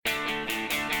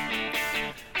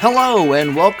Hello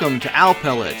and welcome to Owl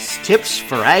Pellets, Tips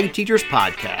for Ag Teachers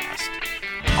podcast.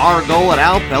 Our goal at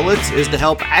Owl Pellets is to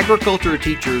help agriculture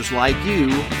teachers like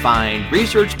you find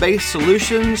research-based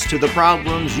solutions to the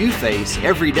problems you face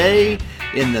every day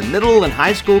in the middle and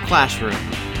high school classroom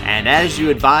and as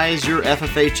you advise your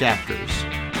FFA chapters.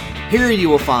 Here you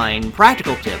will find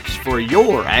practical tips for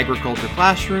your agriculture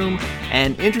classroom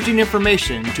and interesting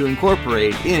information to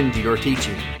incorporate into your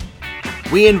teaching.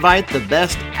 We invite the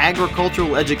best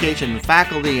agricultural education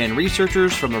faculty and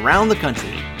researchers from around the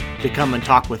country to come and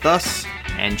talk with us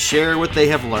and share what they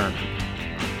have learned.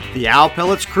 The Owl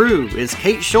Pellets crew is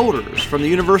Kate Shoulders from the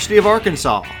University of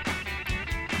Arkansas,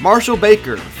 Marshall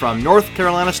Baker from North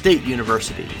Carolina State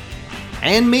University,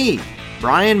 and me,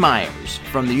 Brian Myers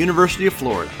from the University of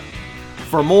Florida.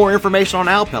 For more information on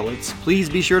Owl Pellets, please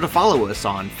be sure to follow us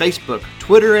on Facebook,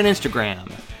 Twitter, and Instagram,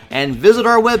 and visit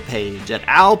our webpage at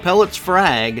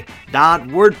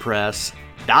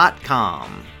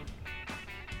owlpelletsforag.wordpress.com.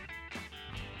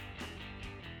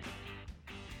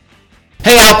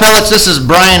 Hey Owl Pellets, this is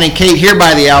Brian and Kate here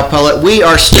by the Owl Pellet. We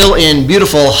are still in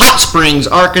beautiful Hot Springs,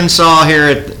 Arkansas here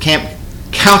at Camp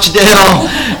Couchdale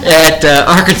at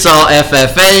Arkansas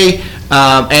FFA.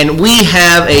 And we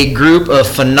have a group of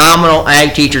phenomenal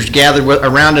ag teachers gathered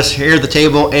around us here at the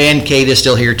table, and Kate is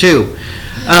still here too.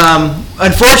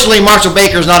 Unfortunately, Marshall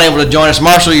Baker is not able to join us.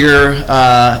 Marshall, you've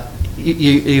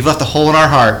left a hole in our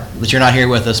heart that you're not here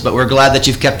with us, but we're glad that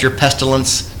you've kept your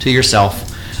pestilence to yourself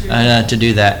to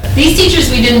do that. These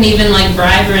teachers, we didn't even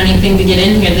bribe or anything to get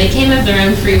in here. They came of their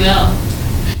own free will.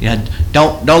 Yeah,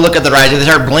 don't look at the right. They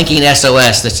start blinking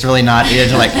SOS. That's really not.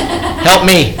 It's like, help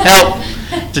me, help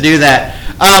to do that.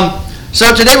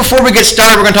 So today, before we get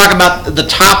started, we're going to talk about the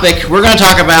topic. We're going to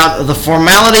talk about the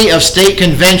formality of state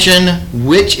convention,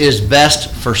 which is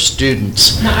best for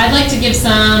students. Now, I'd like to give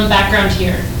some background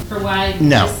here for why.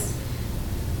 No.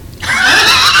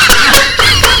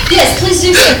 Yes, please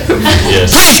do so.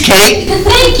 Yes. Please, Kate.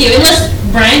 Thank you. Unless,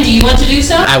 Brian, do you want to do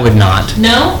so? I would not.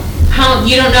 No?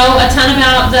 You don't know a ton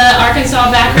about the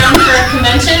Arkansas background for a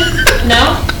convention?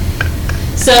 No?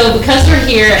 So because we're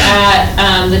here at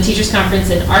the Teachers Conference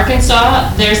in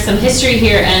Arkansas, there's some history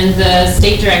here, and the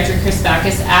State Director, Chris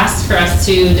Backus, asked for us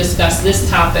to discuss this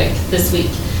topic this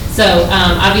week. So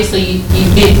obviously, you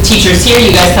the teachers here,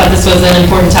 you guys thought this was an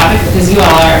important topic because you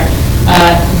all are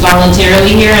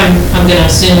voluntarily here. I'm going to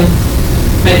assume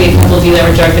maybe a couple of you that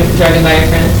were driving by your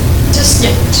friends. Just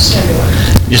everyone.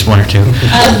 Just one or two.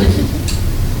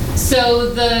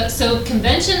 So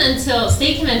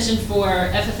state convention for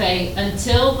FFA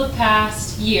until this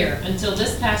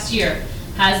past year,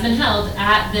 has been held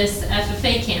at this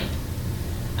FFA camp.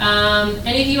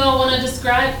 Any of you all want to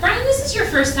describe? Brian, this is your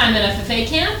first time at FFA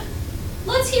camp.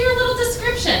 Let's hear a little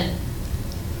description.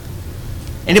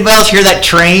 Anybody else hear that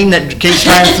train that Kate's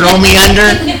trying to throw me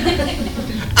under?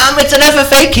 It's an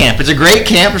FFA camp. It's a great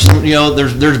camp.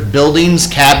 There's buildings,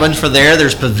 cabins for there.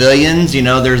 There's pavilions.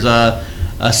 There's a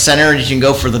center that you can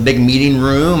go for the big meeting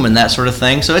room and that sort of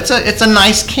thing. So it's a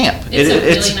nice camp. It's a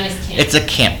really nice camp. It's a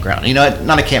campground.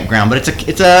 Not a campground, but it's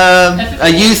a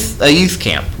youth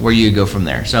camp where you go from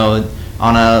there. So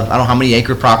on I don't know how many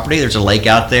acre property. There's a lake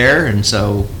out there, and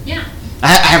so yeah.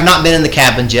 I have not been in the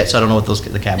cabins yet, so I don't know what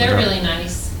the cabins are. They're really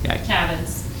nice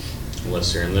cabins.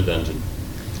 Unless you're in the dungeon.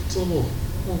 It's a little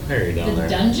hairy down there.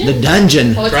 The dungeon? The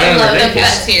dungeon. Well, it's right below underneath the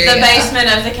us. cafeteria. The basement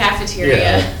of the cafeteria.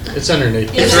 Yeah, it's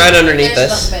underneath. It's right underneath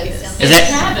us. Is that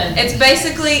cabin? It's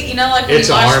basically, when It's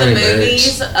you watch the army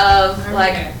movies of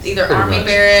either Pretty army much.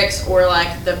 barracks or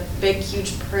the big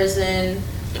huge prison,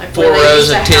 Four where they rows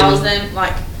used to of tin. house them,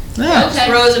 Yeah. Okay.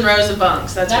 rows and rows of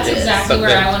bunks. That's what it is. exactly But where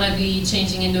then- I want to be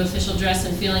changing into official dress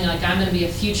and feeling like I'm going to be a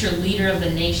future leader of the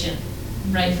nation,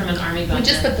 right from an army bunker. We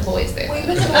just put the boys there. Yeah,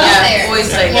 there. boys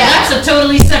say Well, that. that's a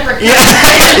totally separate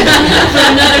conversation for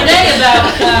another day about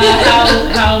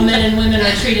how men and women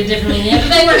are treated differently. And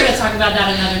today we're going to talk about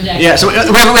that another day. Yeah, so we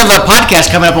have a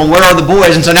podcast coming up on Where Are the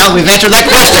Boys, and so now we've answered that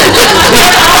question.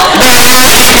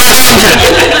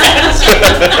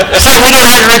 So we don't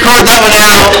have to record that one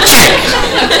out. Check.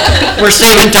 We're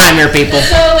saving time here, people.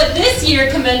 So this year,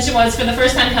 convention was for the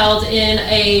first time held in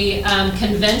a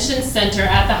convention center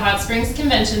at the Hot Springs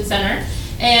Convention Center.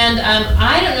 And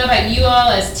I don't know about you all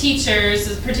as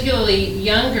teachers, particularly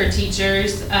younger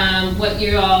teachers, what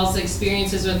your all's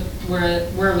experiences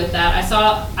were with that.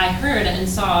 I heard and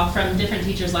saw from different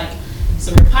teachers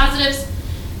some real positives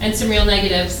and some real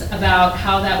negatives about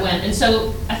how that went. And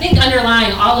so I think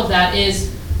underlying all of that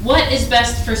is what is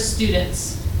best for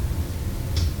students.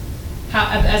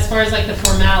 As far as the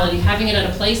formality, having it at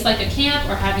a place like a camp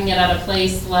or having it at a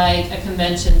place like a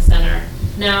convention center.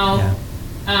 Now,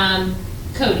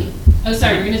 Cody, Oh,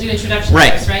 sorry, we're going to do introductions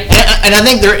Right. first, right? And I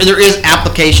think there is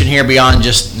application here beyond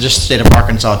just the state of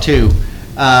Arkansas too.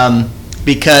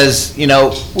 Because, we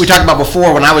talked about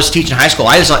before when I was teaching high school,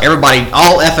 I just thought everybody,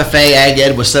 all FFA Ag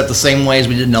Ed was set the same way as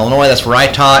we did in Illinois. That's where I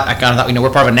taught. I kind of thought, we're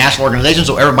part of a national organization,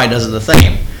 so everybody does it the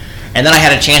same. And then I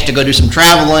had a chance to go do some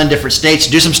travel in different states,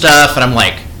 do some stuff, and I'm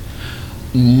like,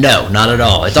 no, not at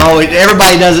all. It's always,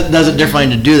 everybody does it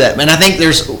differently to do that. And I think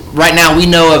right now we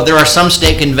know there are some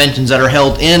state conventions that are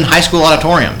held in high school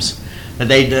auditoriums. That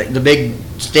the big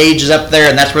stage is up there,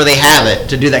 and that's where they have it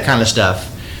to do that kind of stuff.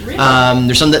 Really?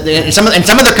 There's some of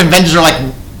their conventions are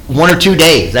like 1 or 2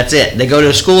 days. That's it. They go to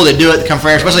a school, they do it, come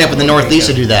from here, especially up in the Northeast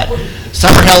to do that.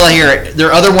 Some are held out here. There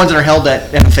are other ones that are held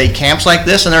at FFA camps like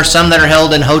this, and there are some that are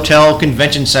held in hotel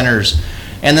convention centers.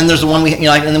 And then there's the one and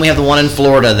then we have the one in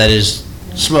Florida that is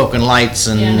smoke and lights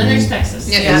and. Yeah, and then there's Texas.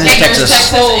 Yeah, And then Texas.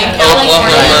 And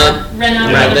Oklahoma.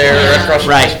 Right there, across from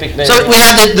Right. Chesapeake Bay. So we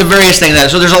have the various things there.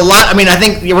 So there's a lot. I mean, I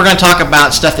think we're going to talk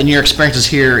about stuff in your experiences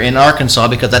here in Arkansas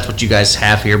because that's what you guys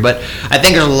have here. But I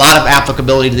think there's a lot of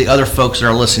applicability to the other folks that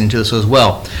are listening to this as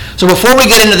well. So before we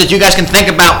get into this, you guys can think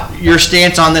about your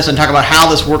stance on this and talk about how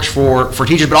this works for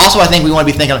teachers. But also, I think we want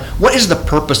to be thinking, what is the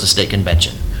purpose of state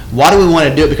convention? Why do we want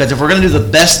to do it? Because if we're going to do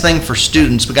the best thing for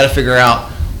students, we got to figure out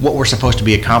what we're supposed to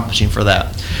be accomplishing for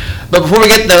that. But before we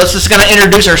get there, let's just kind of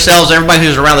introduce ourselves, everybody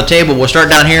who's around the table. We'll start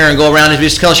down here and go around and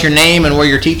just tell us your name and where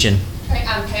you're teaching. Okay,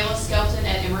 I'm Kayla Skelton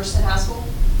at Emerson High School.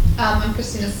 I'm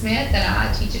Christina Smith, and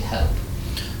I teach at Hope.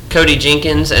 Cody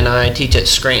Jenkins, and I teach at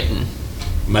Scranton.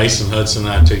 Mason Hudson,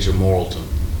 I teach at Morrilton.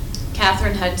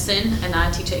 Catherine Hudson, and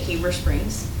I teach at Heber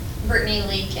Springs. Brittany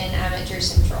Leak, and I'm at Drew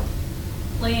Central.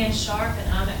 Leanne Sharp,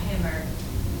 and I'm at Hammer.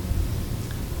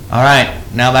 All right,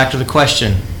 now back to the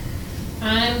question.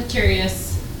 I'm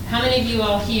curious, how many of you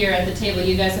all here at the table,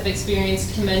 you guys have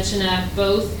experienced convention at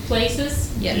both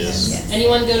places? Yes.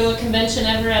 Anyone go to a convention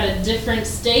ever at a different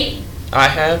state? I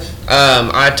have.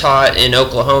 I taught in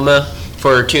Oklahoma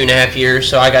for 2.5 years,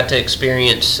 so I got to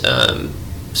experience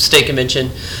state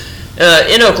convention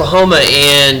in Oklahoma,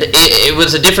 and it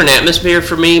was a different atmosphere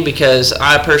for me because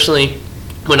I personally,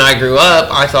 when I grew up,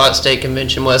 I thought state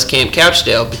convention was Camp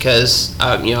Couchdale because,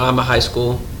 I'm a high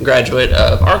school graduate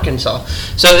of Arkansas.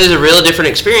 So it was a real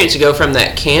different experience to go from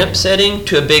that camp setting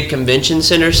to a big convention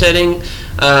center setting.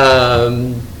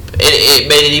 It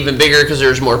made it even bigger because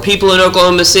there's more people in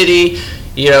Oklahoma City.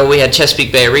 We had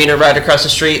Chesapeake Bay Arena right across the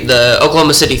street. The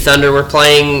Oklahoma City Thunder were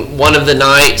playing one of the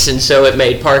nights, and so it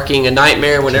made parking a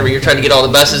nightmare whenever you're trying to get all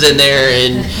the buses in there.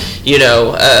 And,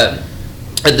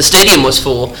 the stadium was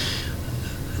full.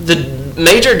 The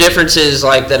major differences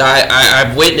that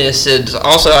I've witnessed is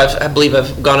also I believe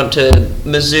I've gone up to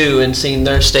Mizzou and seen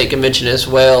their state convention as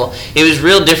well. It was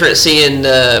real different seeing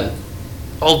the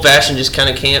old-fashioned just kind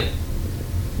of camp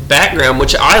background,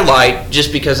 which I liked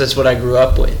just because that's what I grew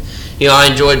up with. I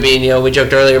enjoyed being, we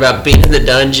joked earlier about being in the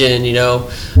dungeon,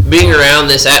 being around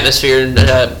this atmosphere,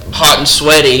 hot and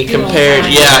sweaty compared,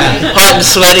 hot and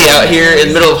sweaty out here in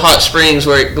the middle of Hot Springs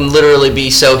where it can literally be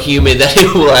so humid that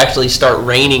it will actually start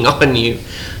raining on you.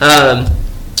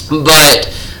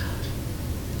 But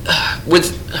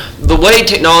with the way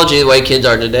technology, the way kids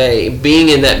are today, being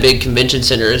in that big convention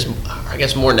center is, I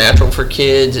guess, more natural for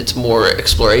kids. It's more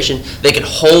exploration. They can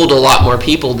hold a lot more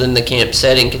people than the camp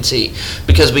setting can see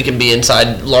because we can be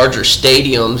inside larger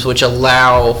stadiums, which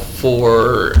allow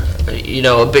for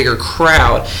a bigger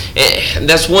crowd. And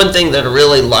that's one thing that I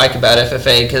really like about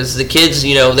FFA because the kids,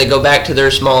 they go back to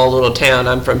their small little town.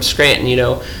 I'm from Scranton,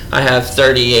 I have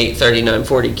 38, 39,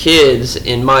 40 kids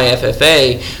in my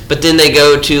FFA, but then they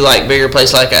go to bigger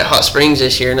places like at Hot Springs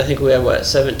this year, and I think we have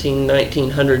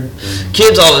 1,900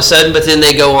 kids all of a sudden, but then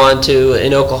they go on to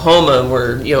in Oklahoma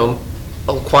where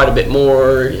quite a bit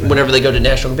more whenever they go to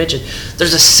national convention.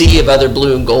 There's a sea of other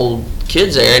blue and gold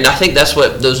kids there, and I think that's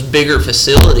what those bigger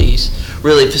facilities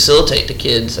really facilitate to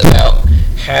kids about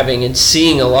having and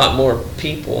seeing a lot more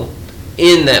people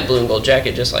in that blue and gold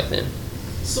jacket just like them.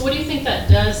 So what do you think that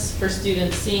does for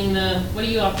students, seeing what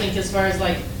do you all think as far as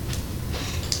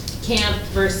camp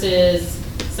versus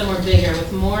somewhere bigger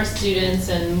with more students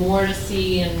and more to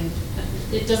see, and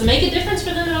does it make a difference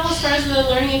for them at all as far as the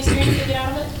learning experience they get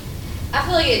out of it? I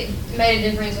feel like it made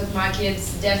a difference with my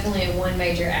kids, definitely in one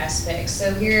major aspect.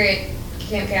 So here at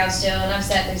Camp Couchdale, and I've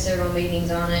sat through several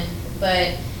meetings on it,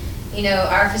 but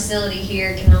our facility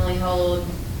here can only hold,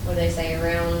 what do they say,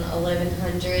 around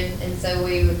 1,100, and so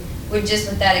we just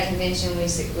with that at convention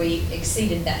we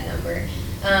exceeded that number.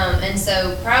 And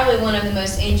so probably one of the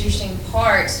most interesting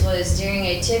parts was during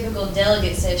a typical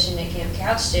delegate session at Camp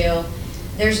Couchdale,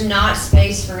 there's not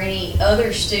space for any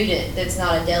other student that's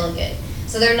not a delegate.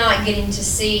 So they're not getting to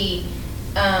see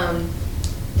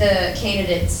the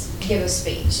candidates give a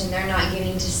speech, and they're not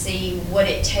getting to see what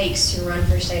it takes to run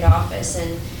for state office,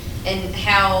 and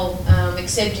how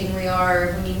accepting we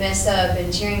are when you mess up,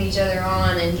 and cheering each other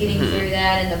on and getting through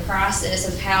that, and the process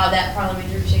of how that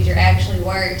parliamentary procedure actually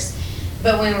works.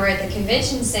 But when we're at the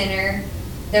convention center,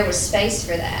 there was space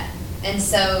for that. And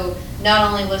so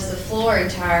not only was the floor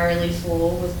entirely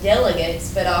full with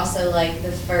delegates, but also like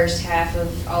the first half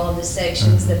of all of the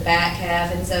sections, the back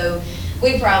half. And so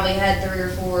we probably had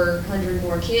 300 or 400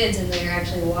 more kids in there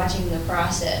actually watching the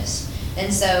process.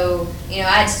 And so, I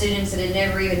had students that had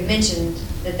never even mentioned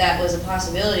that that was a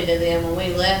possibility to them. When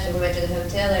we left and we went to the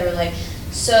hotel, they were like,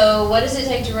 so what does it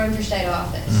take to run for state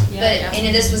office?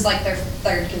 And this was like their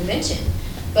third convention.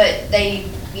 But they,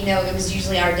 it was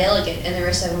usually our delegate, and the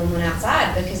rest of them went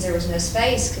outside because there was no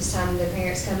space, because time their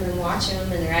parents come and watch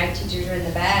them, and their ag teachers were in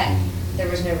the back. There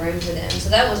was no room for them. So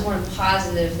that was one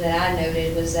positive that I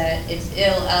noted, was that it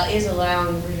is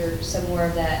allowing for some more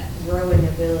of that growing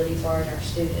ability for our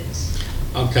students.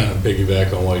 I'll kind of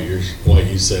piggyback on what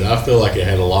you said. I feel like it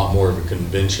had a lot more of a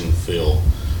convention feel.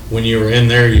 When you were in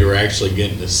there, you were actually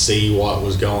getting to see what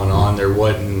was going on.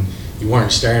 You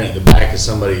weren't staring at the back of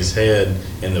somebody's head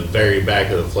in the very back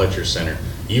of the Fletcher Center.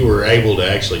 You were able to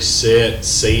actually sit,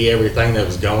 see everything that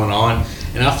was going on.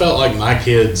 And I felt like my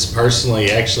kids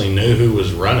personally actually knew who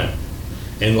was running.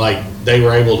 And like they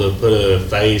were able to put a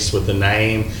face with the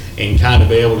name and kind of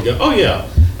be able to go, oh yeah,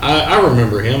 I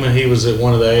remember him, and he was at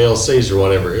one of the ALCs or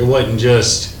whatever. It wasn't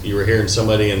just you were hearing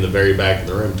somebody in the very back of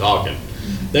the room talking.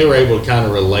 They were able to kind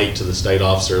of relate to the state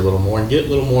officer a little more and get a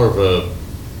little more of a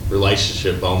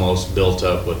relationship almost built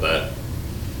up with that.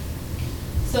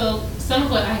 So some of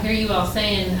what I hear you all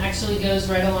saying actually goes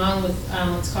right along with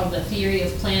what's called the theory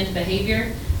of planned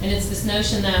behavior. And it's this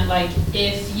notion that like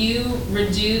if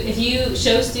you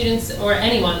show students or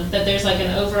anyone that there's like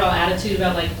an overall attitude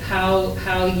about like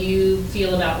how you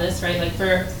feel about this, right?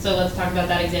 So let's talk about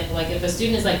that example. Like if a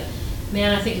student is like,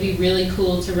 man, I think it'd be really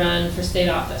cool to run for state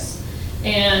office.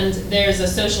 And there's a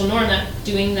social norm that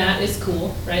doing that is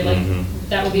cool, right? Like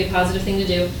that would be a positive thing to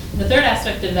do. And the third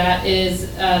aspect of that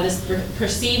is this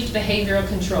perceived behavioral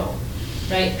control,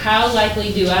 right? How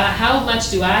much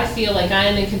do I feel like I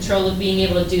am in control of being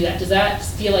able to do that? Does that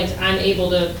feel like I'm able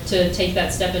to take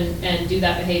that step and do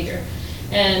that behavior?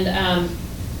 And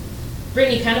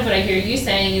Brittany, kind of what I hear you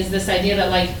saying is this idea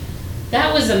that like,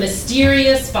 that was a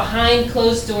mysterious, behind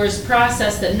closed doors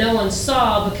process that no one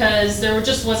saw because there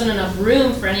just wasn't enough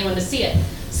room for anyone to see it.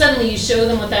 Suddenly you show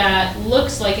them what that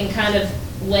looks like and kind of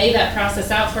lay that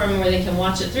process out for them where they can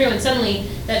watch it through, and suddenly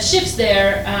that shifts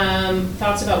their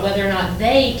thoughts about whether or not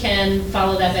they can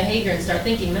follow that behavior and start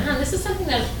thinking, man, this is something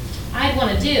that I'd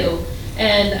want to do,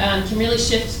 and can really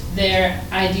shift their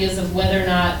ideas of whether or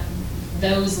not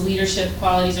those leadership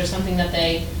qualities are something that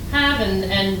they have,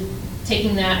 and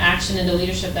taking that action into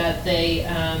leadership that they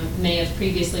may have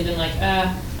previously been like,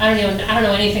 I don't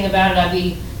know anything about it. I'd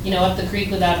be, up the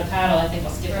creek without a paddle. I think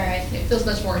I'll skip it. Right. It feels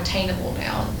much more attainable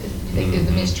now. I think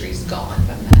the mystery's gone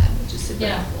from that, which is super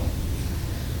helpful.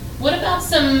 What about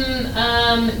some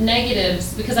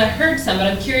negatives? Because I heard some, but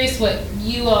I'm curious what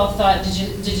you all thought. Did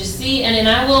you see? And then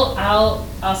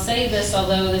I'll say this,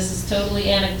 although this is totally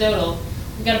anecdotal.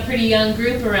 We've got a pretty young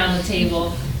group around the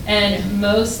table. And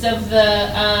most of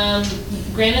the,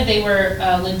 granted they were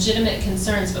legitimate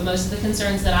concerns, but most of the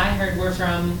concerns that I heard were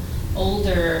from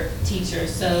older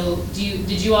teachers. So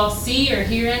did you all see or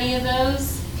hear any of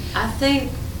those? I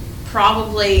think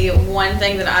probably one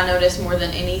thing that I noticed more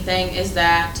than anything is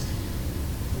that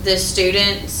the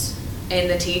students and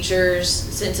the teachers,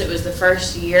 since it was the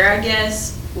first year, I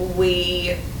guess, because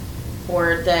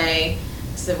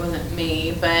it wasn't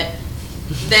me, but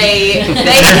they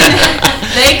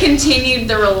continued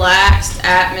the relaxed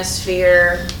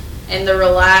atmosphere and the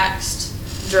relaxed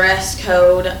dress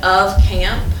code of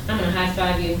camp. I'm gonna high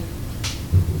five you.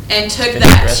 And took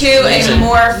that to a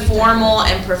more formal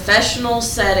and professional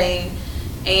setting,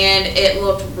 and it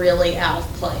looked really out of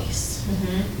place.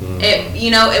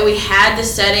 We had the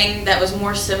setting that was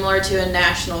more similar to a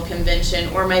national convention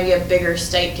or maybe a bigger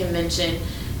state convention,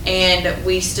 and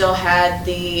we still had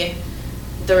the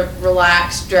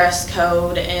relaxed dress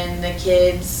code and the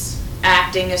kids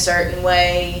acting a certain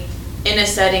way in a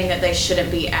setting that they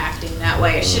shouldn't be acting that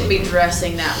way. It shouldn't be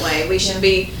dressing that way. We should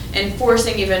be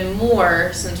enforcing even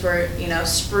more, since we're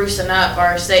sprucing up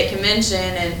our state convention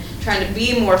and trying to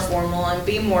be more formal and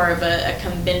be more of a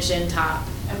convention type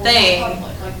thing.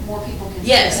 Like more people can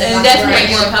yes, see us. and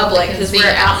definitely more public, because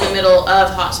we're out in the middle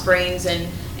of Hot Springs and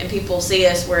people see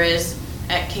us, whereas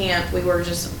at camp, we were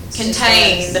just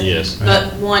contained. Yes.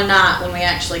 But one night when we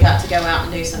actually got to go out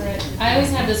and do something. Right. I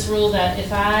always have this rule that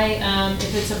if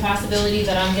it's a possibility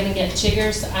that I'm gonna get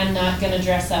chiggers, I'm not gonna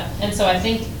dress up. And so I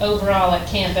think overall at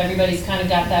camp, everybody's kind of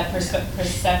got that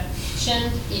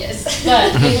perception. Yes.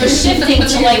 But if we're shifting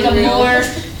to like a more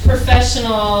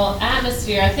professional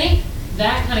atmosphere, I think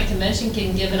that kind of convention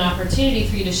can give an opportunity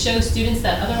for you to show students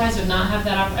that otherwise would not have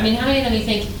that I mean, how many of them you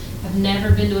think have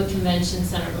never been to a convention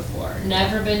center before,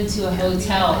 never been to a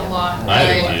hotel? A lot. I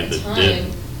had a kid that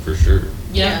did, for sure.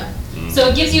 Yeah. Mhm. So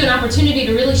it gives you an opportunity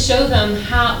to really show them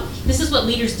how, this is what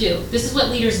leaders do. This is what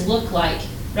leaders look like,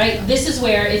 right? This is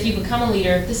where, if you become a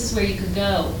leader, this is where you could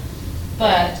go.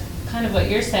 But kind of what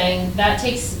you're saying, that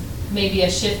takes maybe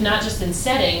a shift, not just in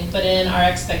setting, but in our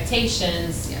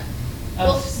expectations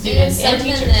of students and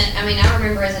teachers. That, I mean, I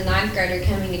remember as a 9th grader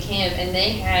coming to camp, and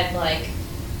they had like,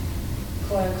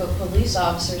 quote unquote, police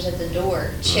officers at the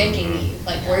door checking you,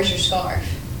 like, where's your scarf?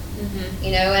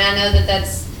 You know, and I know that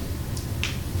that's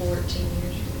 14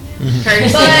 years ago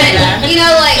now. But, you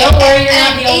know, like, don't worry, you're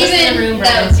not the oldest in the room,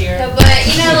 Brian's here. No, but,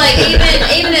 you know, like,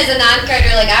 even as a 9th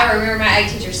grader, like, I remember my ag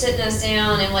teacher sitting us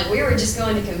down, and, like, we were just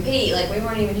going to compete. Like, we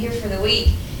weren't even here for the week.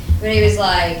 But he was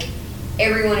like,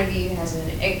 every one of you needs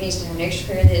to have an extra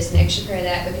pair of this, an extra pair of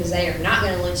that, because they are not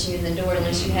going to let you in the door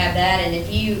unless you have that. And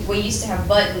we used to have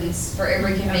buttons for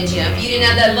every convention. If you didn't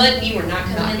have that button, you were not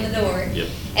coming in the door. Yep.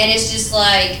 And it's just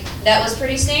like, that was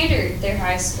pretty standard, their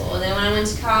high school. And then when I went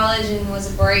to college and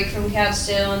was a break from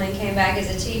Couchstill and then came back as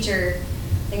a teacher,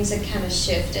 things had kind of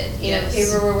shifted. You know,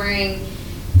 people were wearing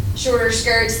shorter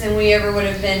skirts than we ever would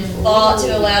have been thought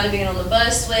to allow to be on the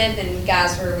bus with, and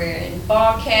guys were wearing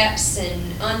ball caps and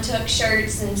untucked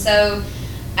shirts. And so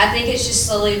I think it's just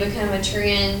slowly become a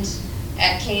trend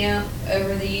at camp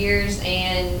over the years.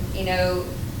 And, you know,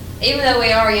 even though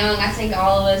we are young, I think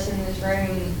all of us in this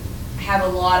room have a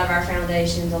lot of our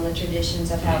foundations on the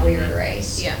traditions of how we were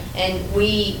raised. Yeah. And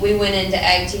we went into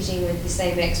ag teaching with the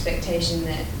same expectation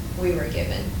that we were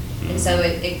given. And so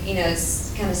it you know,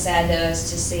 it's kind of sad to us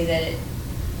to see that it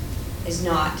is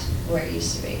not where it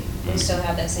used to be. We still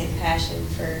have that same passion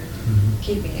for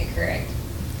keeping it correct.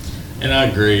 And I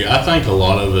agree. I think a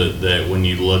lot of it, that when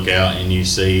you look out and you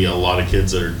see a lot of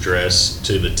kids that are dressed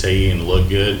to the T and look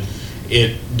good,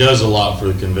 it does a lot for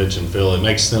the convention feel. It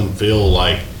makes them feel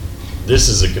like this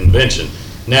is a convention.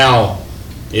 Now,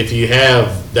 if you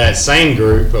have that same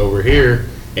group over here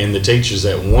and the teachers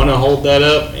that want to hold that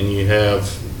up, and you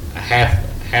have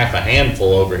half a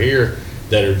handful over here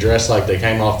that are dressed like they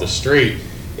came off the street,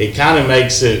 it kind of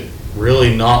makes it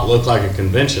really not look like a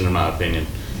convention, in my opinion.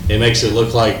 It makes it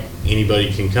look like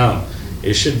anybody can come.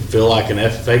 It should feel like an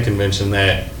FFA convention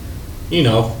that, you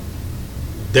know,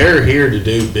 they're here to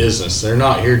do business. They're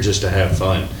not here just to have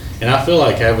fun. And I feel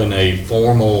like having a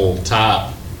formal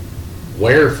type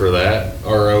wear for that,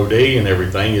 our OD and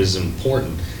everything, is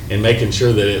important, and making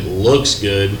sure that it looks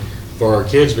good for our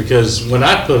kids. Because when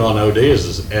I put on OD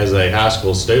as a high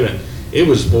school student, it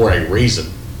was for a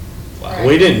reason. Right.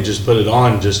 We didn't just put it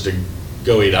on just to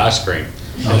go eat ice cream.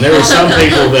 And there were some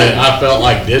people that I felt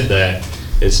like did that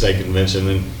at state convention.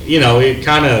 And, you know, it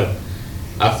kind of,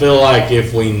 I feel like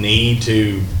if we need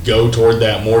to go toward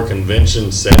that more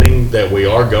convention setting that we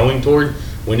are going toward,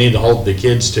 we need to hold the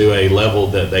kids to a level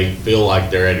that they feel like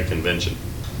they're at a convention.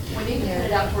 We need to put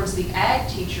it out towards the ag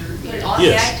teacher, put it on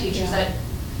the ag teachers, that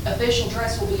official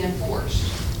dress will be enforced.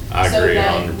 I agree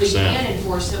 100%. So that we can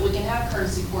enforce it, we can have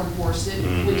courtesy court enforce it,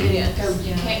 we can go,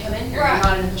 you can't come in here, you're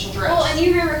not in official dress. Well, and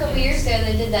you remember a couple years ago,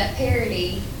 they did that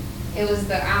parody. It was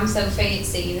the I'm so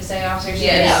fancy, the state officers.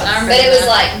 Yes, I remember but it was that.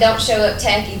 like, don't show up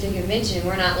tacky to convention,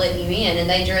 we're not letting you in. And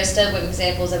they dressed up with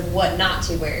examples of what not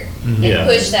to wear and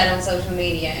pushed that on social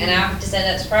media. And I have to say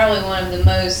that's probably one of the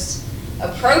most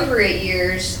appropriate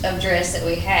years of dress that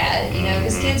we had, you know,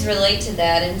 because kids relate to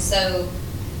that. And so,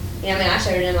 I mean, I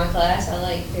showed it in my class. I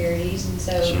like parodies, and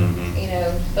so, you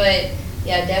know, but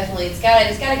yeah, definitely, it's got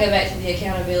to go back to the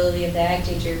accountability of the ag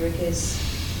teacher, because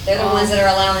they're the ones that are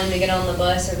allowing them to get on the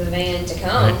bus or the van to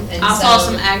come. Right. And I saw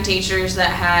some ag teachers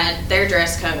that had their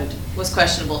dress code was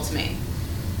questionable to me.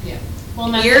 Yeah.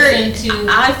 Well, and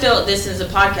I feel this is a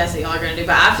podcast that y'all are going to do,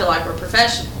 but I feel like we're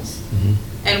professionals,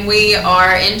 and we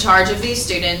are in charge of these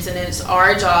students, and it's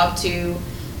our job to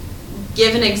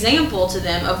give an example to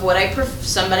them of what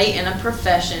somebody in a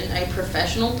profession, a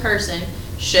professional person,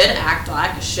 should act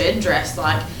like, should dress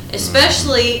like,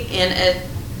 especially in a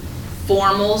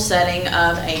formal setting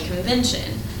of a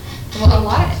convention. Well, a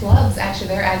lot of clubs, actually,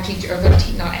 their ag teachers, or their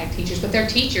not ag teachers, but their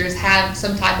teachers have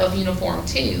some type of uniform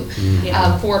too,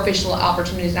 for official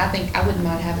opportunities. And I think I wouldn't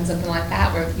mind having something like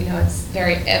that where, you know, it's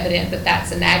very evident that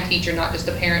that's an ag teacher, not just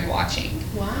a parent watching.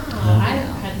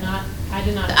 I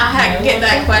did not. Get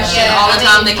that question Yeah, all the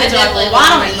time. The I kids are like, definitely well, why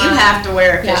don't wouldn't you mind. have to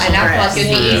wear official and I feel dress? like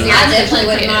it'd be easier. I for definitely the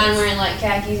wouldn't mind kids. wearing like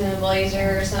khakis and a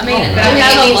blazer or something. I mean, But we it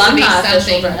have needs to be alumni official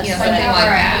something, dress. yeah, but- something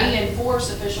like that. We enforce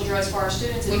official dress for our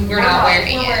students. We're and not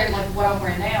wearing we're it. wearing like what I'm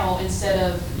wearing now instead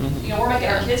of, we're making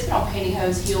our kids put on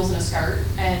pantyhose, heels, and a skirt,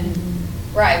 and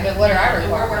Right, but what are our we're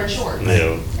wearing requirements? shorts.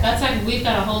 Yeah. That's like, we've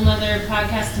got a whole nother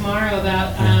podcast tomorrow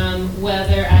about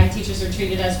whether ag teachers are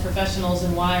treated as professionals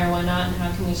and why or why not, and how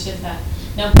can we shift that.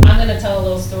 Now, I'm gonna tell a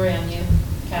little story on you,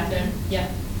 Catherine. Yeah.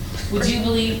 Would you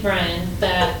believe, Brian,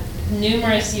 that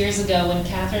numerous years ago, when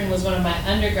Catherine was one of my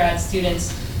undergrad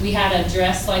students, we had a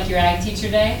dress like your ag teacher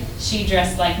day? She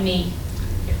dressed like me.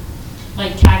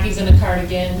 Like khakis and a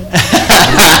cardigan.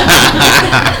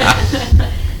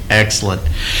 Excellent.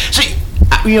 So,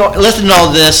 listening to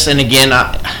all this, and again,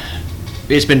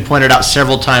 it's been pointed out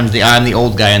several times that I'm the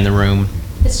old guy in the room.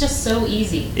 It's just so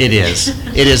easy. It is.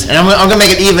 It is. And I'm going to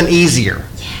make it even easier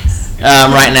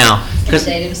right now. Can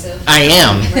date himself. I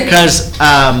am. Because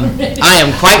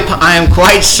I am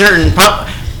quite certain,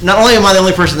 not only am I the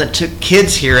only person that took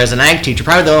kids here as an ag teacher,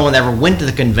 probably the only one that ever went to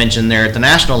the convention there at the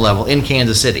national level in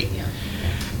Kansas City.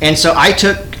 And so I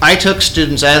took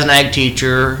students as an ag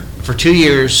teacher for 2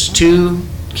 years to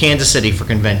Kansas City for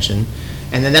convention,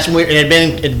 and then that's when it had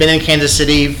been in Kansas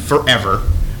City forever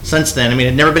since then. I mean,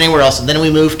 it had never been anywhere else. And then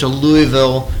we moved to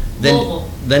Louisville,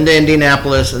 then to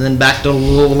Indianapolis, and then back to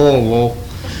Louisville,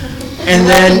 and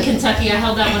then in Kentucky. I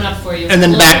held that one up for you. and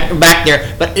then back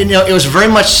there. But it was very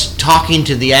much talking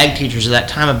to the ag teachers at that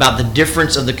time about the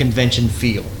difference of the convention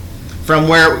feel. From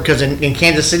where, because in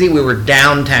Kansas City we were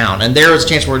downtown, and there was a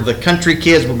chance where the country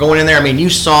kids were going in there. I mean, you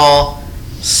saw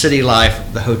city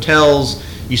life, the hotels,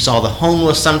 you saw the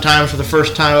homeless sometimes for the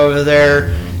first time over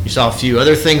there. You saw a few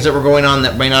other things that were going on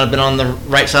that may not have been on the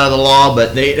right side of the law,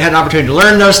 but they had an opportunity to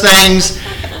learn those things,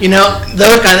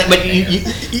 those kind of. But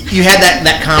you had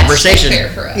that conversation. State fair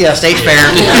for us. Yeah, state fair.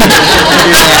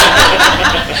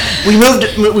 We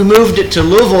moved it to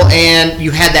Louisville, and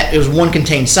you had that. It was one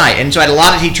contained site, and so I had a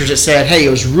lot of teachers that said, "Hey, it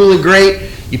was really great.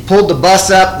 You pulled the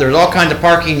bus up. There's all kinds of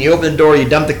parking. You open the door. You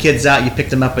dump the kids out. You pick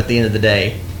them up at the end of the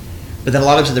day." But then a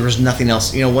lot of them said there was nothing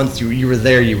else. Once you were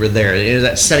there, you were there. It was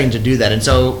that setting to do that. And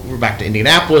so we're back to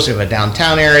Indianapolis. We have a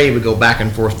downtown area. We go back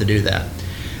and forth to do that.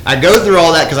 I go through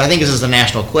all that because I think this is a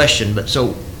national question. But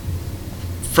so,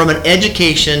 from an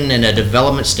education and a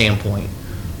development standpoint,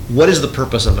 what is the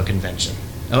purpose of a convention?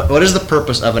 What is the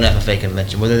purpose of an FFA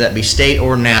convention, whether that be state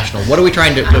or national? What are we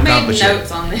trying to I made accomplish here?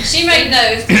 notes on this. She made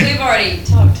notes, because we've already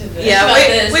talked to this. Yeah, about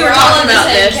this. we were We're all talking in the about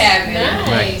same this. cabinet.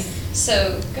 Nice.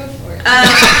 So, go for it.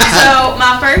 So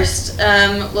my first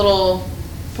little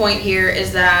point here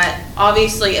is that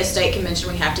obviously a state convention,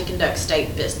 we have to conduct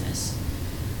state business.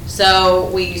 So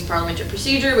we use parliamentary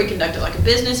procedure, we conduct it like a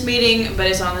business meeting, but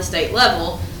it's on the state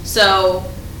level. So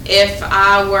if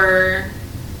I were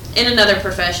in another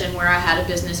profession where I had a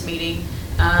business meeting,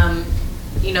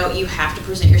 you have to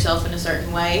present yourself in a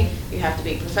certain way. You have to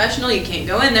be professional. You can't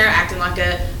go in there acting like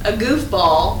a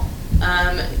goofball,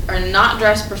 or not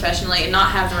dress professionally and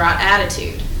not have the right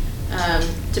attitude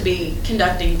to be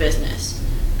conducting business.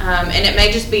 And it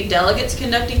may just be delegates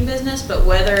conducting business, but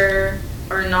whether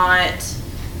or not,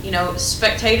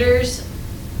 spectators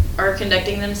are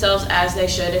conducting themselves as they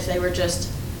should if they were just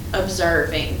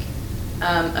observing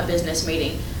a business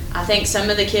meeting. I think some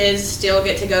of the kids still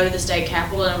get to go to the state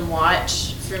capitol and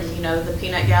watch from, the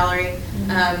peanut gallery,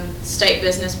 state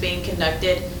business being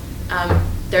conducted.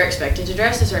 They're expected to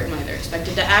dress a certain way. They're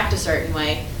expected to act a certain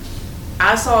way.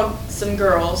 I saw some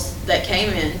girls that came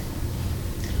in.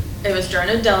 It was during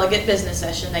a delegate business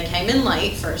session. They came in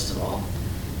late, first of all,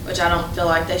 which I don't feel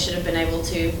like they should have been able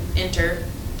to enter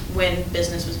when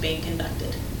business was being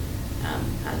conducted.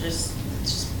 It just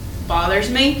bothers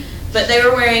me. But they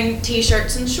were wearing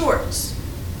t-shirts and shorts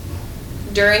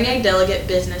during a delegate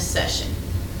business session.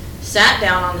 Sat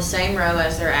down on the same row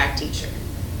as their ag teacher.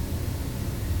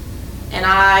 And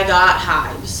I got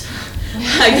hives.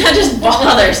 That just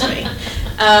bothers me.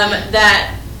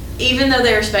 That even though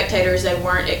they were spectators, they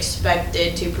weren't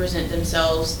expected to present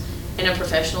themselves in a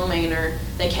professional manner.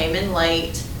 They came in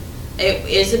late. It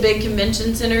is a big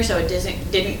convention center, so it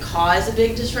didn't cause a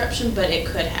big disruption, but it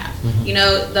could have.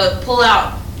 Mm-hmm. The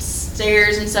pull-out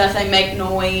stairs and stuff, they make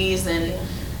noise, and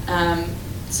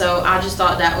so I just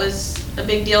thought that was a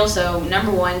big deal. So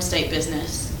number one, state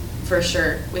business, for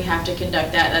sure. We have to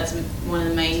conduct that. That's one of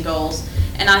the main goals.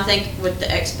 And I think with the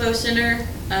Expo Center,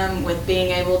 with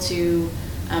being able to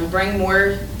bring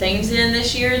more things in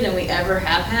this year than we ever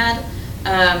have had,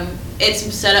 it's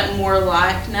set up more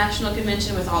like National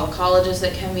Convention with all the colleges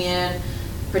that come in,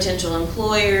 potential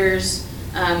employers,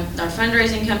 Our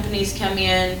fundraising companies come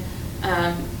in.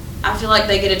 I feel like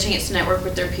they get a chance to network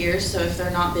with their peers, so if they're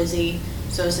not busy,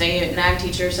 so say an ag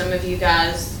teacher, some of you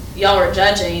guys, y'all were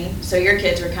judging, so your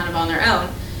kids were kind of on their own.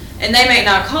 And they may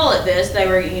not call it this, they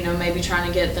were, maybe trying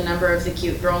to get the number of the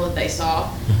cute girl that they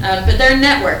saw, but they're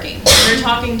networking. They're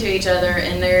talking to each other,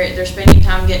 and they're spending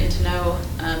time getting to know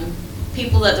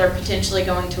people that they're potentially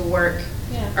going to work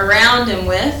around and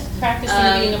with.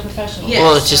 Practicing being a professional. Yes.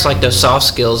 Well, it's just like those soft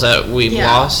skills that we've Yeah.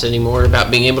 lost anymore about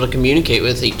being able to communicate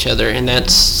with each other, and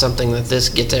that's something that this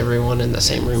gets everyone in the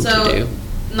same room So, to do.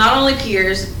 not only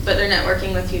peers, but they're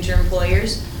networking with future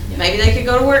employers. Maybe they could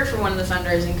go to work for one of the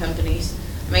fundraising companies.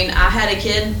 I mean, I had a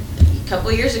kid a couple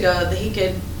of years ago that he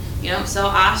could, sell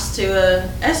ice to a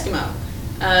Eskimo.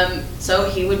 So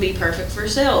he would be perfect for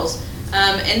sales.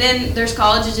 And then there's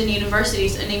colleges and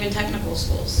universities and even technical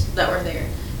schools that were there.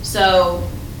 So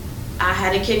I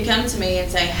had a kid come to me and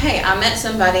say, hey, I met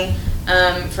somebody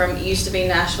from used to be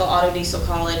Nashville Auto Diesel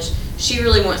College. She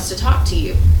really wants to talk to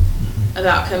you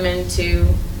about coming to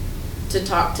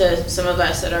talk to some of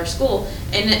us at our school.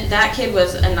 And that kid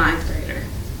was a 9th grader.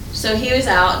 So he was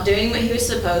out doing what he was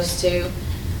supposed to.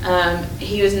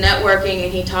 He was networking,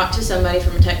 and he talked to somebody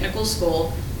from a technical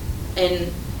school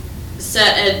and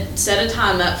set a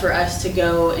time up for us to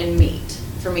go and meet,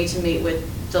 for me to meet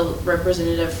with the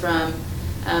representative from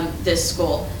this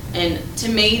school. And to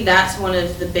me, that's one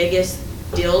of the biggest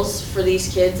deals for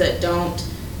these kids that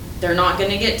they're not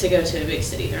going to get to go to a big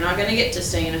city. They're not going to get to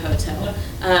stay in a hotel.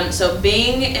 So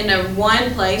being in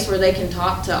one place where they can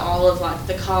talk to all of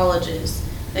the colleges,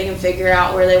 they can figure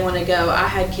out where they want to go. I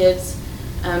had kids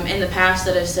in the past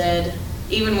that have said,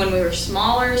 even when we were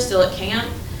smaller, still at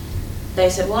camp, they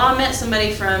said, well, I met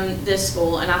somebody from this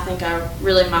school, and I think I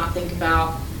really might think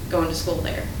about going to school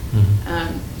there.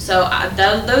 So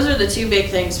those are the two big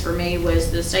things for me,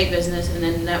 was the state business and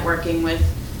then networking with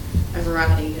a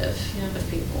variety of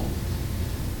people.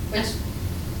 Which,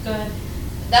 Go ahead.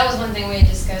 that was one thing we had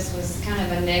discussed, was kind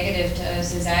of a negative to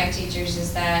us as ag teachers,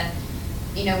 is that,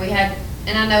 we had,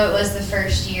 and I know it was the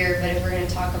first year, but if we're going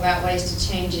to talk about ways to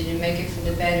change it and make it for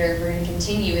the better, if we're going to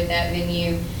continue with that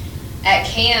venue, at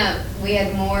camp, we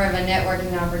had more of a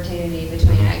networking opportunity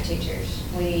between ag teachers.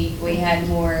 We had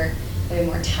more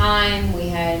time. We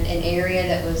had an area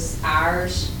that was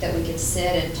ours that we could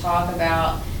sit and talk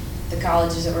about the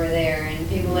colleges that were there and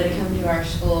people that had come to our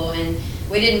school. And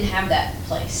we didn't have that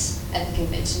place at the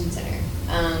convention center.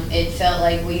 It felt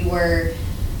like we were,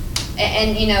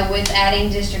 and with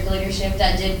adding district leadership,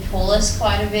 that did pull us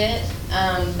quite a bit.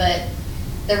 But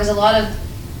there was a lot of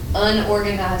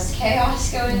unorganized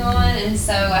chaos going on, and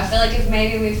so I feel like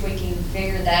if we can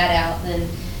figure that out, then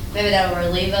maybe that'll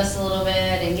relieve us a little bit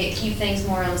and keep things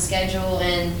more on schedule,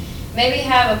 and maybe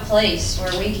have a place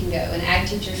where we can go, an ag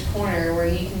teacher's corner, where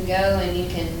you can go and you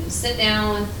can sit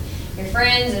down with your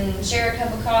friends and share a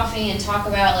cup of coffee and talk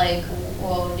about,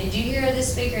 well, did you hear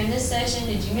this speaker in this session?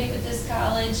 Did you meet with this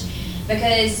college?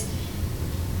 Because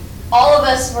all of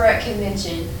us were at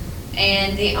convention,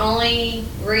 and the only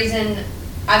reason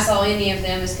I saw any of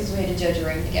them is because we had to judge a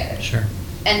room together. Sure.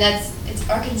 And it's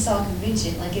Arkansas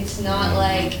Convention. It's not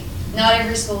like, not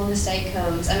every school in the state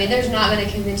comes. I mean, there's not been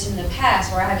a convention in the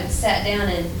past where I haven't sat down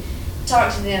and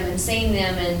talked to them and seen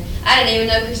them, and I didn't even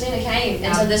know Christina came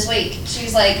until this week. She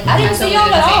was like, I didn't see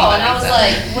y'all at all, and I was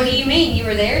like, what do you mean, you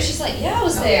were there? She's like, yeah, I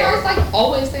was there. I was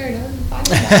always there.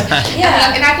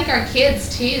 Yeah. And I think our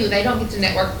kids too, they don't get to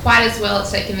network quite as well at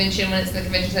state convention when it's in the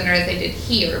convention center as they did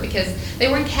here, because they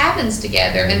were in cabins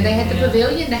together and they had the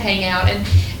pavilion to hang out,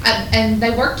 and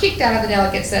they were kicked out of the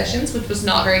delegate sessions, which was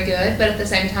not very good. But at the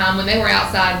same time, when they were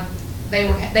outside,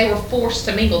 they were forced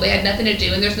to mingle. They had nothing to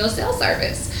do, and there's no cell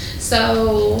service.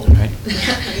 So that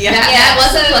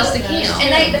was a plus to camp.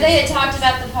 And they had talked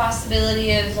about the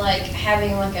possibility of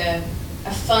having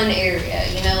a fun area,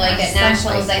 at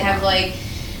nationals they have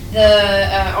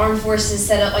the armed forces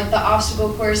set up the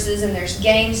obstacle courses, and there's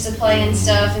games to play and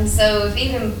stuff. And so if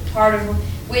even part of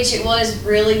which it was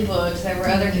really booked, there were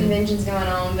other conventions going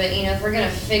on, but if we're going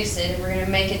to fix it, if we're going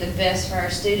to make it the best for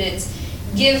our students,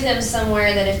 give them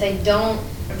somewhere that if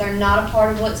they're not a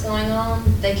part of what's going on,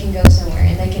 they can go somewhere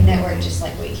and they can network just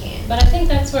like we can. But I think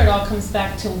that's where it all comes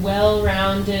back to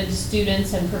well-rounded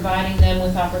students and providing them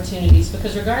with opportunities,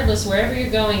 because regardless, wherever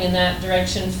you're going in that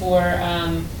direction for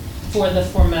the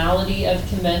formality of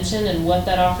convention and what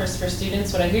that offers for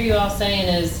students, what I hear you all saying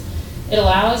is it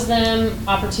allows them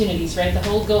opportunities, right? The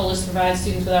whole goal is to provide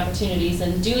students with opportunities,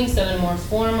 and doing so in a more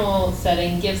formal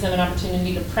setting gives them an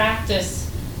opportunity to practice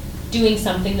doing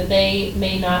something that they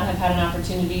may not have had an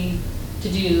opportunity to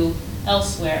do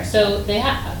elsewhere. So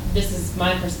this is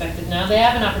my perspective now, they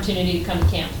have an opportunity to come to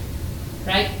camp.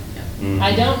 right?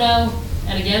 I don't know,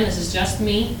 and again, this is just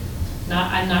me,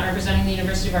 I'm not representing the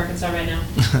University of Arkansas right now.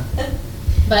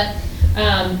 But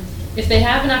if they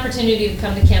have an opportunity to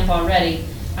come to camp already,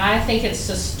 I think it's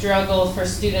a struggle for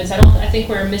students. I think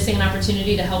we're missing an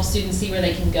opportunity to help students see where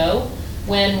they can go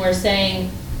when we're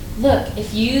saying, look,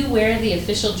 if you wear the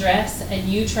official dress and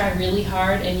you try really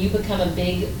hard and you become a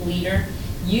big leader,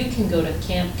 you can go to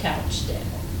Camp Couchdale,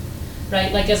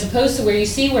 right? Like, as opposed to where you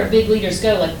see where big leaders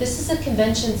go, like, this is a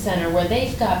convention center where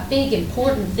they've got big,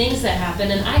 important things that happen,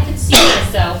 and I could see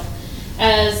myself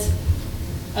as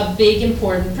a big,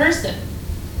 important person,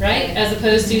 right? As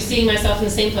opposed to seeing myself in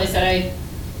the same place that I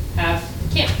have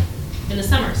camp in the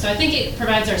summer. So I think it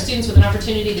provides our students with an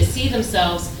opportunity to see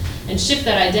themselves and shift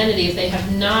that identity if they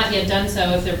have not yet done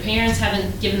so, if their parents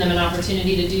haven't given them an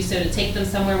opportunity to do so, to take them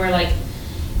somewhere where, like,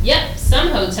 yep, some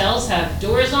hotels have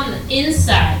doors on the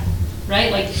inside,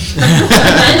 right? Like,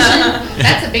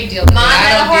 that's a big deal.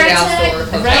 I don't get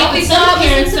outdoor. Right? But some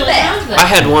parents don't have that. I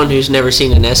had one who's never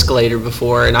seen an escalator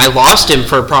before, and I lost him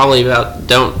for probably about,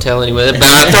 don't tell anyone,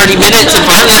 about 30 minutes, and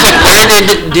finally I said, where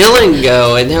did Dylan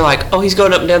go? And they're like, oh, he's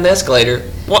going up and down the escalator.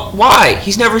 Why?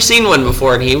 He's never seen one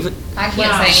before, and I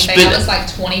can't say anything. I was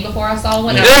like 20 before I saw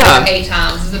one. I was 8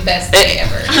 times. It was the best thing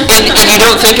ever. And you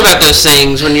don't think about those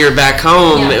things when you're back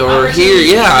home or here.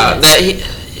 Yeah, that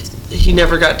he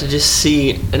never got to just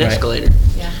see an escalator.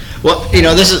 Yeah. Well,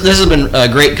 this has been a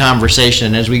great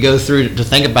conversation as we go through to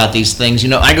think about these things.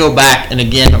 I go back, and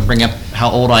again, I'll bring up how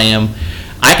old I am.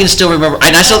 I can still remember,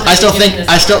 and I still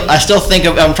think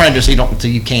of. I'm trying to so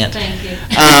you can't. Thank you.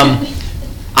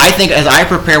 I think as I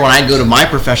prepare when I go to my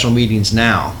professional meetings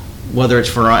now, whether it's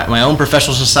for my own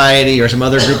professional society or some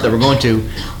other group that we're going to,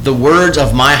 the words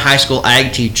of my high school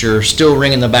ag teacher still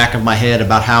ring in the back of my head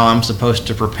about how I'm supposed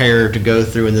to prepare to go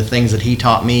through, and the things that he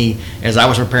taught me as I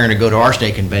was preparing to go to our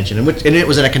state convention, and it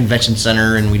was in a convention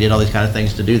center, and we did all these kind of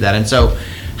things to do that. And so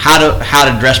how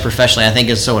to dress professionally, I think,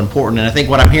 is so important. And I think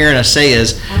what I'm hearing us say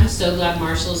is, I'm so glad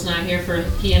Marshall's not here for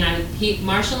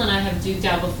Marshall and I have duked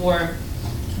out before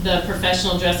the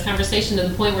professional dress conversation to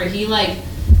the point where he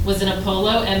was in a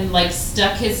polo and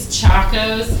stuck his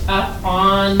chacos up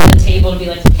on the table to be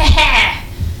like, ha,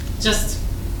 just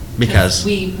because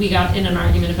we got in an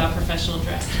argument about professional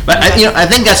dress. But I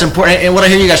think that's important. And what I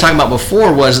hear you guys talking about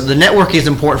before was the networking is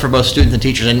important for both students and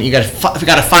teachers, and you got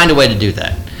to find a way to do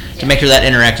that to make sure that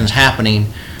interaction is happening.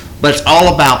 But it's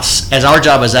all about, as our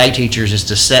job as ag teachers is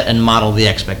to set and model the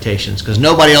expectations, because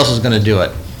nobody else is going to do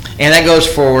it. And that goes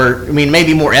for,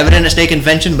 maybe more evident at state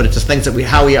convention, but it's the things that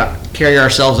how we carry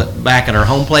ourselves back at our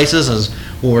home places, as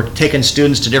when we're taking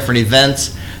students to different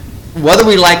events. Whether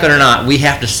we like it or not, we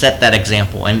have to set that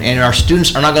example. And our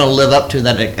students are not going to live up to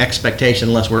that expectation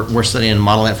unless we're sitting and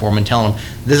modeling it for them and telling them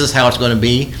this is how it's going to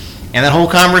be. And that whole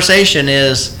conversation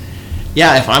is,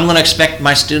 if I'm going to expect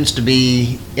my students to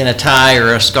be in a tie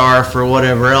or a scarf or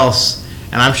whatever else,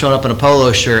 and I'm showing up in a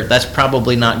polo shirt, that's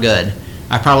probably not good.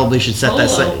 I probably should set that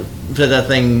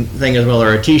thing as well,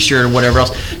 or a T-shirt or whatever else.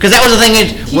 Because that was the thing.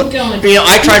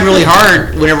 I tried really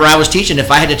hard whenever I was teaching.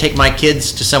 If I had to take my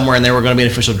kids to somewhere and they were going to be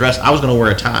in official dress, I was going to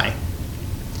wear a tie.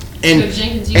 And Coach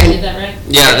Jenkins, you did that, right?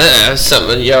 Yeah, that's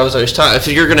something. Yeah, I was always taught. If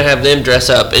you're going to have them dress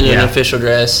up in an official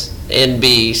dress and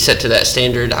be set to that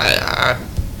standard, I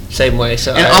same way.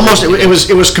 So and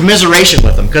it was commiseration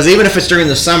with them, because even if it's during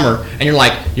the summer and you're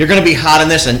like, you're going to be hot in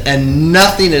this, and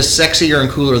nothing is sexier and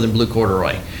cooler than blue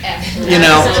corduroy. Absolutely.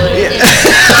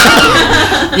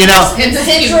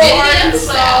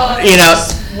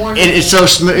 It's so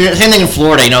smooth. Same thing in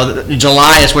Florida.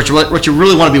 July is what you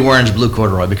really want to be wearing is blue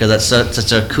corduroy, because that's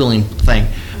such a cooling thing.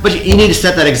 But you need to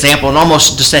set that example and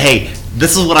almost just say, hey,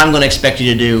 this is what I'm going to expect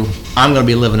you to do. I'm going to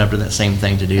be living up to that same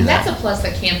thing to do and that. That's a plus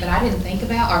at camp that I didn't think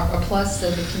about, or a plus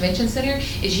of the convention center,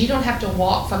 is you don't have to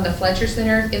walk from the Fletcher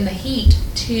Center in the heat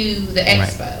to the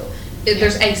expo. Right.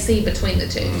 There's AC between the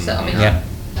two. So,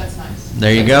 that's nice.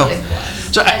 There you go.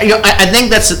 So I think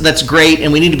that's great,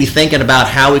 and we need to be thinking about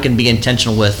how we can be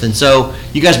intentional with. And so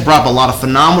you guys brought up a lot of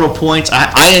phenomenal points.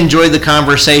 I enjoyed the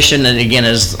conversation, and again,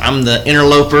 as I'm the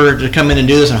interloper to come in and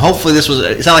do this, and hopefully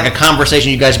it's not like a conversation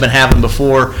you guys have been having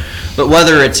before, but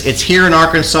whether it's here in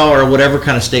Arkansas or whatever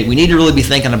kind of state, we need to really be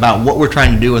thinking about what we're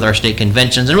trying to do with our state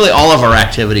conventions and really all of our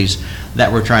activities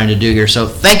that we're trying to do here. So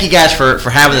thank you guys for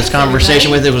having this conversation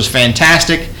with us. It was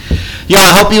fantastic.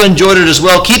 I hope you enjoyed it as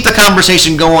well. Keep the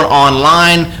conversation going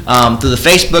online, through the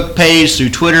Facebook page, through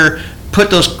Twitter. Put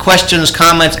those questions,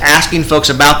 comments, asking folks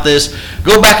about this.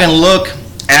 Go back and look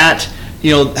at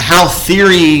how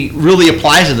theory really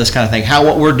applies to this kind of thing, how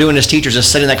what we're doing as teachers is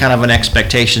setting that kind of an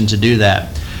expectation to do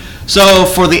that. So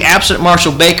for the absent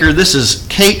Marshall Baker, this is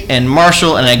Kate and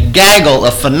Marshall and a gaggle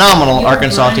of phenomenal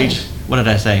Arkansas teachers. What did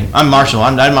I say? I'm Marshall.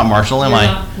 I'm not Marshall, am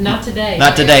I? Not today.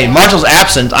 Not today. Marshall's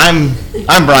absent. I'm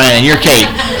Brian and you're Kate.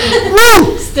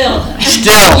 Woo! Still.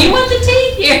 You want the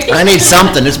tea? Here. I need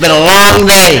something. It's been a long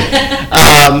day.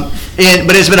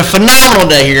 But it's been a phenomenal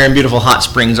day here in beautiful Hot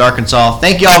Springs, Arkansas.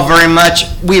 Thank you all very much.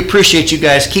 We appreciate you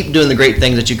guys. Keep doing the great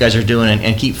things that you guys are doing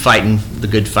and keep fighting the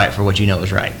good fight for what you know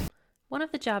is right. One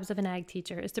of the jobs of an ag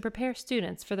teacher is to prepare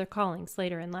students for their callings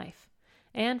later in life.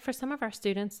 And for some of our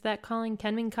students, that calling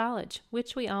can mean college,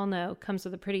 which we all know comes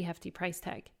with a pretty hefty price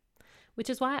tag. Which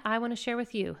is why I want to share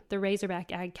with you the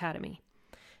Razorback Ag Academy.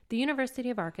 The University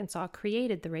of Arkansas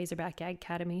created the Razorback Ag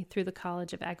Academy through the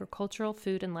College of Agricultural,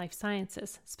 Food, and Life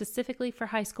Sciences, specifically for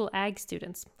high school ag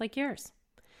students like yours.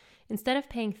 Instead of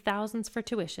paying thousands for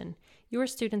tuition, your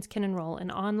students can enroll in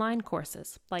online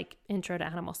courses like Intro to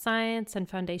Animal Science and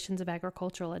Foundations of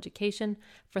Agricultural Education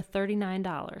for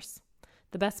 $39.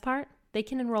 The best part? They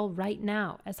can enroll right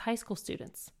now as high school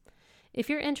students. If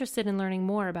you're interested in learning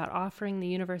more about offering the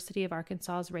University of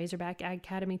Arkansas's Razorback Ag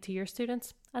Academy to your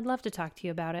students, I'd love to talk to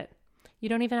you about it. You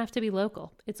don't even have to be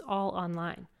local. It's all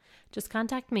online. Just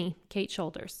contact me, Kate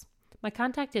Shoulders. My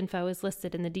contact info is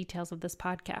listed in the details of this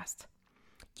podcast.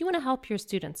 You want to help your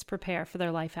students prepare for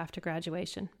their life after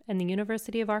graduation, and the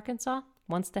University of Arkansas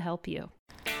wants to help you.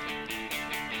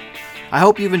 I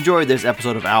hope you've enjoyed this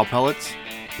episode of Owl Pellets.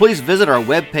 Please visit our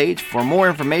webpage for more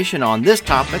information on this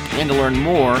topic and to learn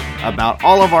more about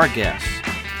all of our guests.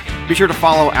 Be sure to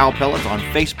follow Owl Pellets on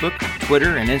Facebook,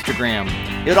 Twitter, and Instagram.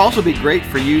 It would also be great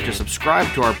for you to subscribe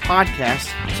to our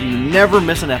podcast so you never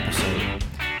miss an episode.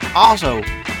 Also,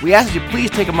 we ask that you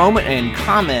please take a moment and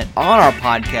comment on our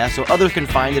podcast so others can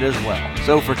find it as well.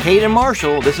 So for Kate and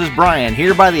Marshall, this is Brian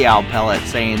here by the Owl Pellet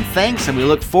saying thanks, and we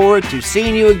look forward to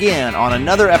seeing you again on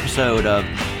another episode of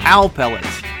Owl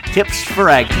Pellets, Tips for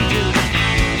Ag Teachers.